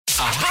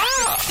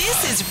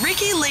This is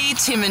Ricky, Lee,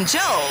 Tim and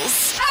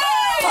Joel's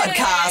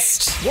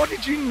podcast. What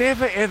did you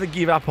never, ever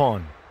give up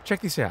on?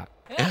 Check this out.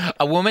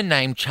 A woman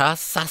named Cha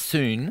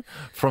Sasun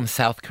from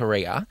South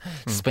Korea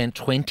spent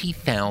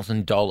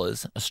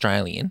 $20,000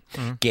 Australian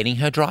getting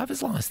her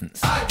driver's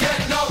license.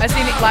 As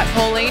in, like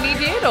Paulini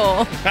did,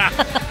 or?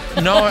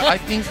 No, I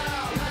think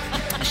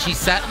she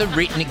sat the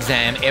written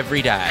exam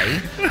every day,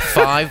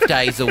 5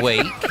 days a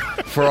week,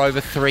 for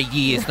over 3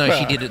 years. No,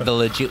 she did it the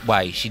legit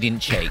way. She didn't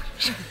cheat.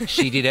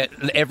 She did it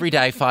every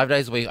day, 5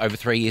 days a week, over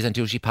 3 years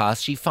until she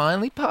passed. She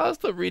finally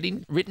passed the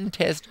written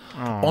test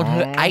on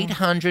her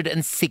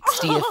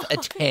 860th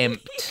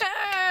attempt. Yes.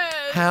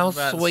 How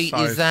That's sweet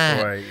so is that?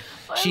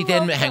 sweet. She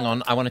then, hang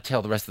on, I want to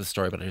tell the rest of the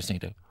story, but I just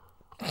need to.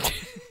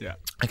 Yeah.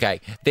 Okay,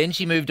 then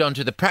she moved on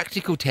to the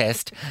practical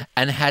test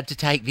and had to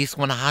take this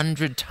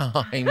 100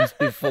 times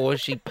before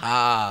she Oh,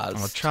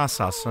 passed. Cha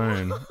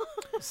Sasun.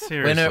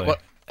 Seriously. When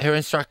her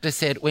instructor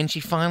said when she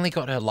finally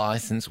got her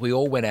license, we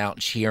all went out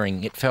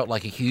cheering. It felt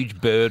like a huge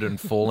burden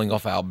falling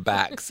off our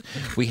backs.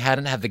 We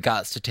hadn't had the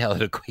guts to tell her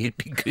to quit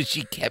because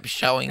she kept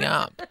showing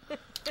up.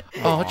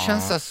 Oh, Cha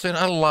Sasun,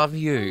 I love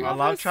you. I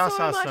love Cha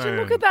so much. And Sasun.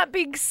 look at that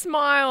big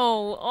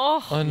smile.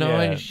 Oh, I know,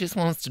 Yeah. she just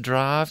wants to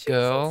drive,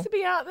 girl. wants to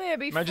be out there,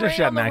 be Imagine free if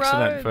she had on an the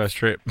accident road. first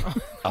trip.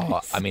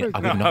 Oh, I mean, I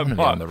would not want to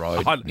be on the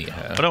road near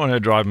her. I don't want her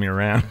driving me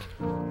around.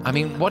 I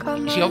mean, what?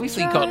 She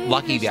obviously got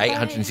lucky the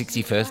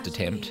 861st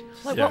attempt.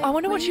 Like, well, I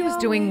wonder what she was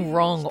doing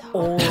wrong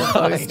all of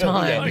those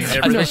times.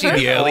 Especially in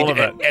the early, All of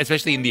it.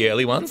 especially in the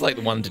early ones, like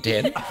the 1 to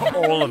 10.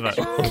 All of it.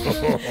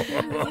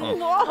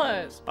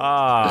 What?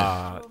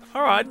 All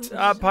right.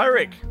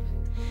 Pyrick.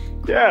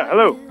 Yeah,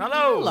 hello.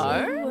 Hello.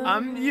 Hello.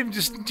 You've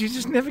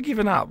just never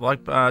given up,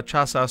 like Cha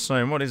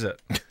Sasun. What is it?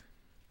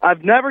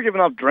 I've never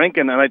given up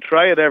drinking, and I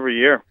try it every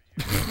year.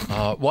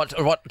 What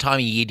time of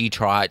year do you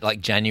try it?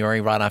 Like January,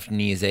 right after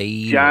New Year's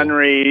Eve? or-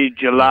 January,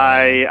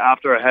 July,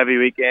 after a heavy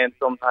weekend,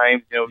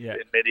 sometimes, Yeah.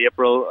 in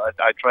mid-April,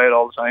 I try it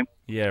all the time.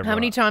 Yeah. How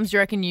many times do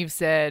you reckon you've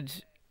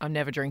said, I'm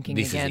never drinking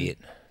This again? is it.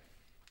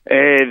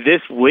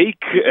 This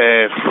week,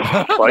 5.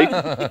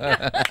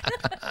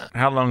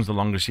 How long's the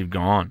longest you've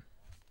gone?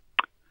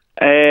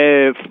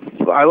 I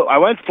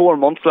went 4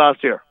 months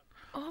last year.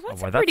 Oh,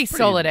 that's well, a that's pretty pretty-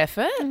 solid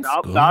effort.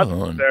 That's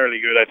fairly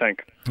good, I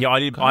think. Yeah, I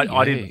did. Good I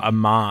on did you. a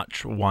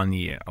march 1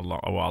 year a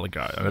while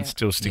ago, and it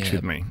still sticks Yeah.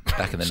 with me.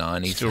 Back in the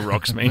 90s. Still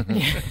rocks me.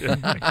 You're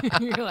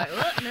like,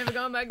 look, never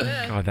going back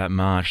there. God, that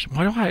march.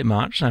 Why do I hate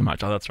march so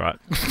much? Oh, that's right.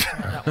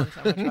 That one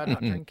time I tried not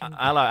drinking.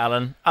 Hello,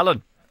 Alan.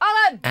 Alan,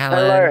 Alan!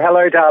 Alan.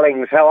 Hello,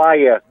 darlings. How are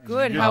you?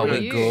 Good, how Oh, are we're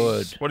you?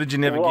 good. what did you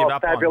never Well, give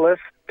up fabulous.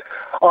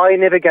 I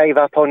never gave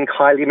up on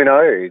Kylie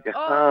Minogue.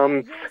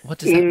 What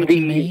does that In what do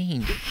you the-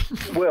 mean?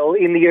 Well,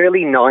 in the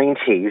early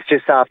 90s,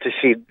 just after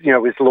she,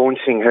 was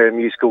launching her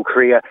musical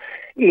career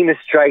in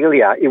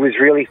Australia, it was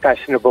really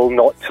fashionable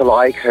not to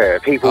like her.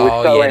 People were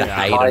so yeah,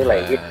 hated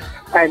anti-Kylie.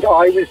 her. And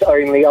I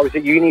was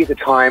at uni at the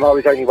time. I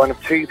was only one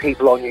of 2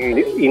 people in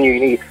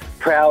uni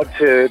proud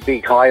to be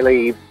a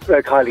Kylie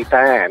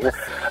fan,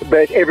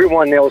 but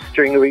everyone else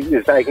during the week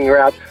was bagging her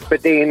out.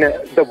 But then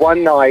the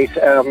one night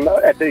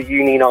at the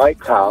uni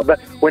nightclub,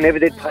 whenever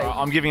they'd play... on?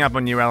 I'm giving up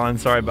on you, Alan.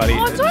 Sorry, buddy.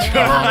 Oh, don't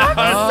get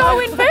I'm so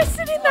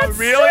invested in that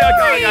Really?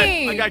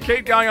 story. Okay,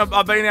 keep going.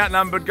 I've been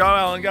outnumbered. Go,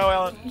 Alan. Go,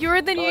 Alan. You're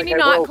at the uni Okay,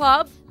 well-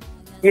 nightclub.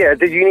 Yeah,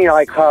 the uni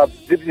nightclub,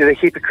 the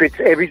hypocrites,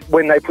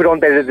 when they put on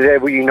Better the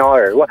Devil You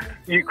Know,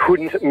 you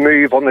couldn't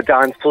move on the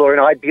dance floor,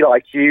 and I'd be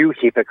like, you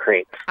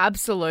hypocrites.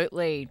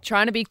 Absolutely.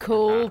 Trying to be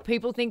cool.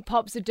 People think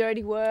pop's a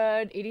dirty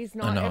word. It is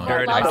not. I know.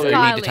 Everyone I loves do need to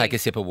Kylie. take a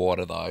sip of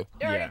water, though.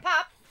 Dirty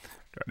pop.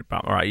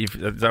 All right,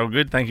 that's all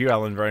good. Thank you,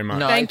 Alan, very much.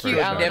 No, Thank you,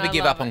 appreciate it. Alan. Never I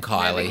give love up on it.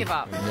 Kylie. Never give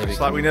up. It's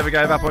like we never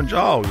gave up on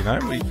Joel,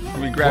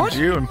 We grabbed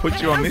you and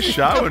put you on this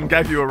show and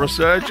gave you a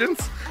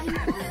resurgence.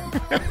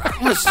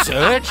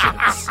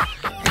 Resurgence.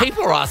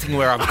 People are asking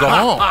where I've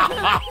gone.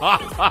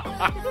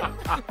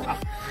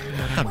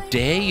 How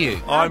dare you?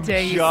 I'm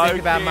dare you think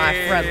about my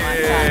friend like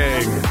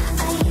that? joking.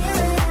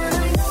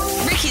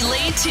 Ricky,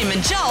 Lee, Tim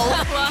and Joel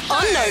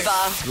on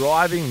Nova.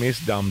 Driving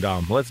Miss Dum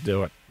Dum. Let's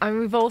do it. I mean,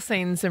 we've all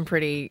seen some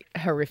pretty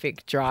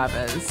horrific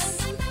drivers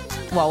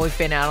while we've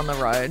been out on the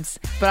roads,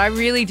 but I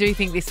really do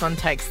think this one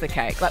takes the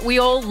cake. Like, we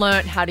all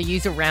learnt how to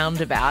use a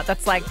roundabout.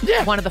 That's like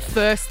one of the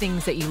first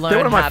things that you learn They're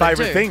one of my how to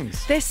favourite do.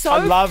 things. They're so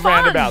I love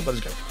fun. roundabouts. I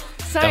just go,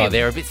 Same. Oh,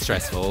 they're a bit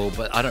stressful,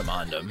 but I don't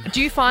mind them.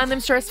 Do you find them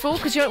stressful?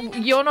 Because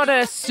you're not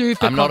a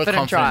super I'm not a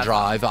confident confident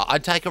driver. driver.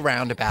 I'd take a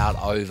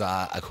roundabout over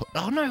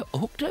a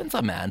hook turns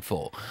I'm mad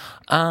for.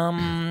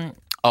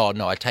 Oh,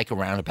 no, I'd take a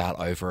roundabout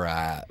over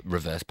a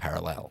reverse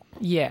parallel.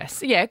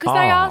 Yes. Yeah, because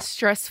they are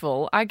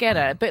stressful. I get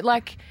it. But,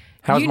 like,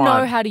 How's you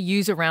mine? know how to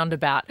use a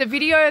roundabout. The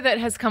video that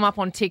has come up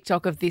on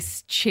TikTok of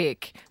this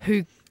chick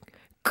who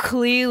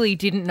clearly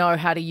didn't know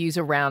how to use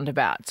a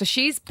roundabout. So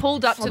she's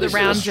pulled up to the this is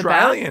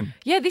roundabout. Australian.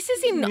 Yeah, this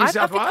is in New I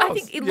South think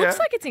Wales. it looks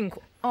like it's in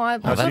Oh, I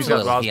that's she's a got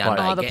little Ras's plate.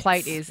 Oh, the Hyundai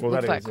plate gets. is. Well,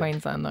 looks that like is, yeah.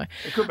 Queensland, though.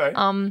 It could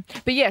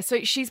be. But yeah, so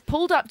she's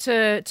pulled up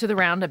to the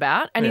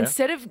roundabout, and Yeah.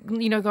 instead of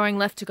going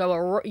left to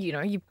go,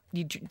 you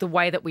the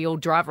way that we all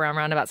drive around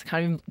roundabouts, I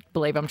can't even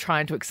believe I'm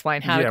trying to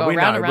explain how to Yeah, go we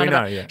around know, a we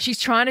roundabout. know, yeah. She's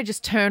trying to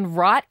just turn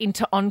right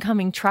into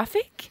oncoming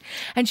traffic,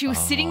 and she was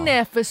sitting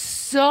there for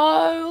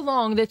so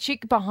long. The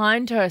chick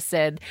behind her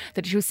said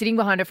that she was sitting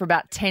behind her for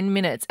about 10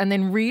 minutes, and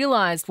then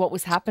realised what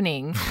was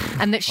happening,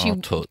 and that she Oh,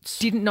 toots.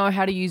 didn't know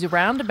how to use a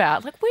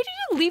roundabout. Like, where do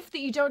you live that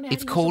you don't know how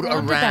It's to use called a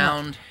a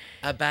roundabout?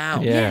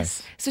 roundabout. Yeah.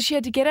 Yes. So she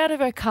had to get out of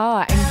her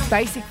car and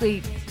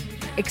basically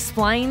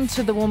explain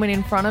to the woman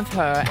in front of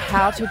her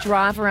how to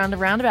drive around a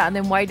roundabout, and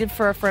then waited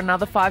for her for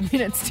another 5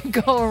 minutes to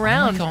go Oh my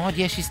around. God,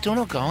 yeah, she's still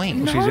not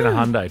going. She's in a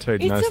Hyundai too.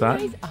 Do you It's notice that?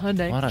 amazing.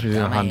 Hyundai. What a She's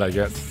in a dummy. Hyundai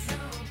Gets.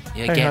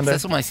 Yeah, Hey, Gets. Hyundai.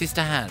 That's what my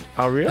sister had.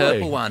 Oh, really?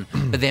 Purple one.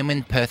 But then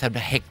when Perth had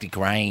hectic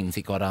rains,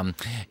 it got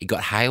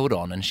hailed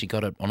on, and she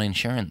got it on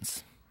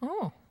insurance.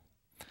 Oh.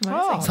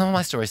 Amazing. Some of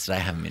my stories today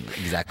haven't been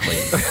exactly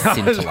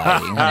scintillating,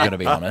 I'm going to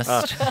be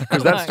honest.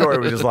 Because that story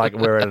was just like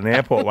we're at an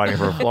airport waiting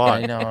for a I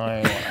flight.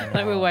 know.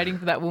 Like we're waiting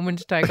for that woman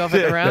to take off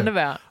at the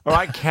roundabout. All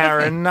right,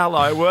 Karen,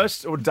 hello.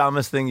 Worst or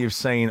dumbest thing you've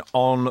seen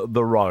on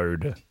the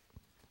road?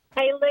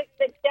 Hey, look,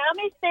 the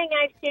dumbest thing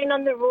I've seen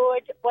on the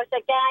road was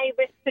a guy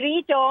with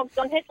 3 dogs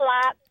on his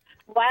lap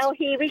while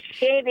he was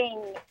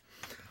shaving.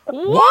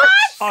 What?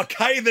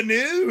 Okay, the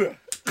new.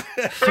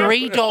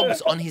 3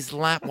 dogs on his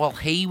lap while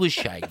he was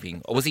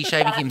shaving. Or was he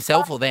shaving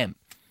himself or them?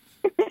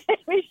 He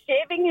was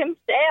shaving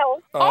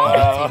himself.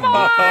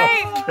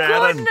 My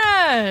Karen.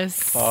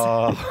 goodness.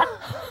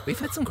 We've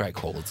had some great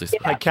calls this Hey,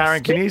 week.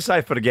 Karen, can you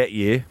say forget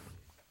you?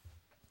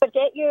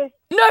 Forget you.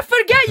 No,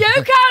 forget you,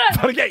 Karen.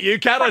 Forget you,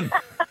 Karen.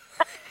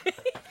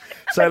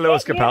 Say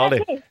Lewis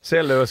Capaldi.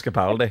 Say Lewis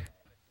Capaldi.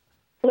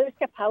 Louis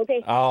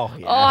Capaldi. Oh,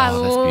 yeah. Oh, I that's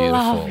love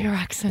beautiful. your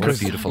accent. What a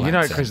beautiful You know,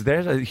 accent. because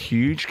there's a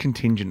huge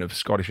contingent of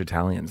Scottish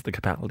Italians, the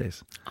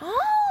Capaldis. Oh.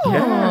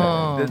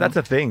 Yeah, that's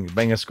a thing,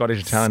 being a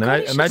Scottish Italian.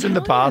 Scottish Imagine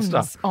the pasta.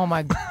 Italians. Oh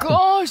my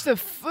gosh, the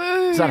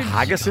food. Is that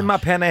haggis in my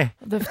penny?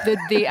 In your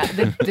they'd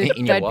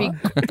be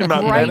In my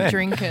great penny?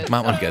 drinkers.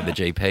 Might want to go to the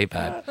GP,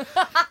 babe.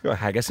 Got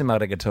haggis in my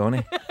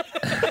rigatoni.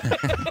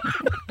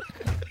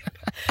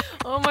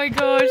 Oh my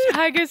gosh,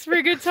 haggis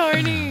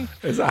rigatoni.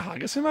 Is that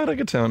haggis in my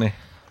rigatoni?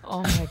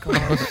 Oh my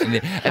gosh. And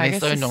they're Haggis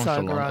so is so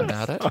nonchalant gross.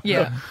 about it.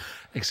 Yeah.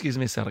 Excuse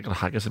me, sir, I got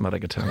haggis in my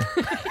rigatoni.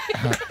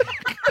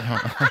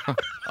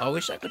 I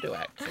wish I could do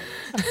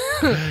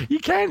accents. You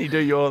can. You do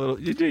your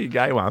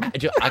gay one. I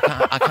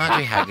can't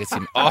do haggis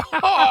in.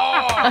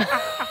 Oh!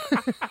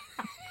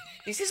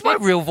 This is my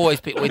real voice,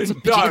 but it's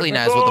particularly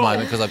nasal at the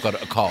moment because I've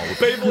got a cold.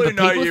 People who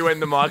know people- you in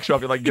the mic shop,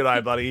 you're like,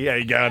 "G'day, buddy. How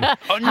you going?"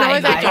 Oh, no,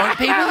 they don't.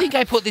 People think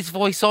I put this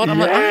voice on. I'm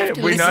like, I have to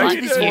Yeah, we listen know to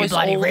you this do. voice You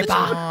bloody all the ripper.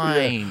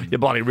 time. You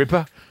bloody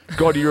ripper.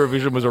 God,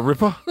 Eurovision was a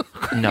ripper.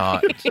 No.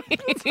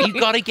 You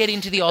got to get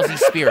into the Aussie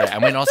spirit.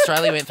 And when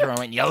Australia went through, I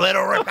went, you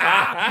little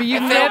ripper.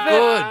 You've It felt never,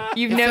 good.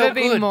 you've It never felt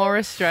been good. more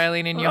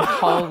Australian in your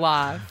whole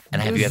life.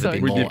 And have It you was ever so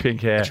been With more your pink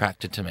hair.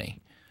 attracted to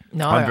me?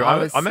 No, I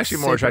was I'm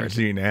actually more super- attracted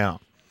to you now.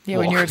 Yeah,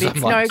 when you're a bit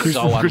I'm like, no,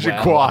 so Because you're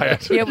unwell.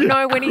 quiet. yeah,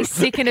 no, when he's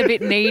sick and a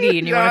bit needy,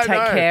 and you Yeah, want to I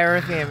take know. care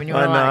of him, and you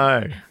I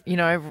want to,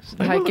 know.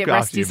 like, look get after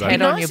rest you, his babe. head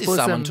It'd on be your nice if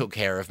bosom. someone took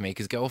care of me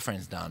because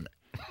girlfriend's done.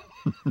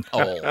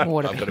 Oh,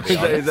 What a I've got to bitch. be Is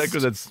that honest.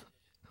 because it's...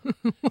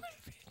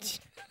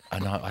 I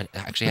know. I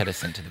actually had her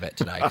sent to the vet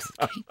today 'cause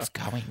it keeps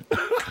going.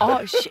 Oh,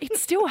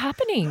 it's still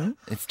happening.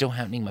 It's still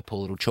happening, my poor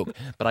little chook.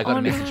 But I got Oh,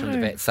 a message from the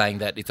no. vet saying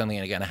that it's only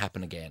going to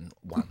happen again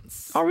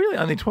once. Oh, really?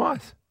 Only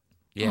twice?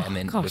 Yeah, and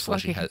then gosh, before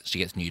she lucky. she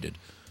gets neutered.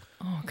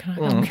 Oh, can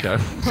I? Okay.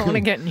 I want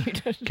to get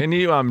neutered. Can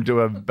you do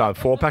a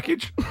 4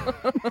 package?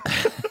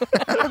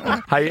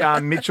 Hey,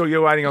 Mitchell,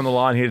 you're waiting on the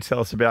line here to tell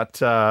us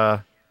about...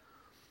 Oh,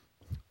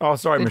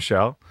 sorry,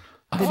 Michelle.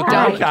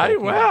 Okay,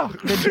 wow.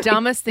 The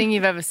dumbest thing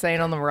you've ever seen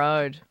on the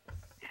road.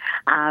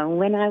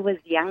 When I was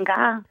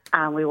younger,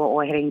 we were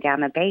all heading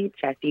down the beach,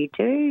 as you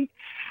do,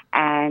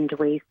 and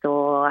we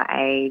saw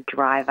a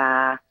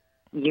driver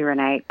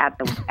urinate out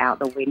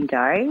the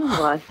window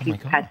whilst his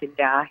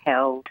passenger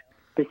held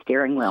the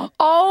steering wheel.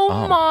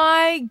 Oh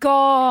my The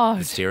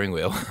gosh. steering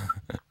wheel.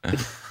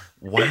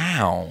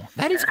 Wow.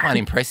 That is quite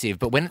impressive.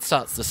 But when it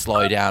starts to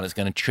slow down, it's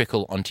going to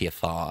trickle onto your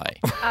thigh.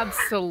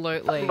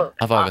 Absolutely.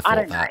 I've I overthought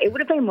don't know. that. It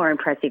would have been more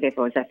impressive if it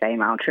was a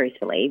female,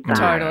 truthfully. But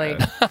Totally.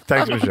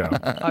 Thanks, Michelle.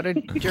 I'd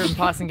have driven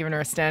past and given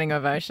her a standing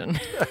ovation.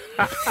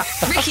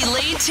 Ricky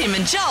Lee, Tim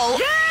and Joel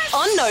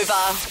on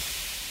Nova.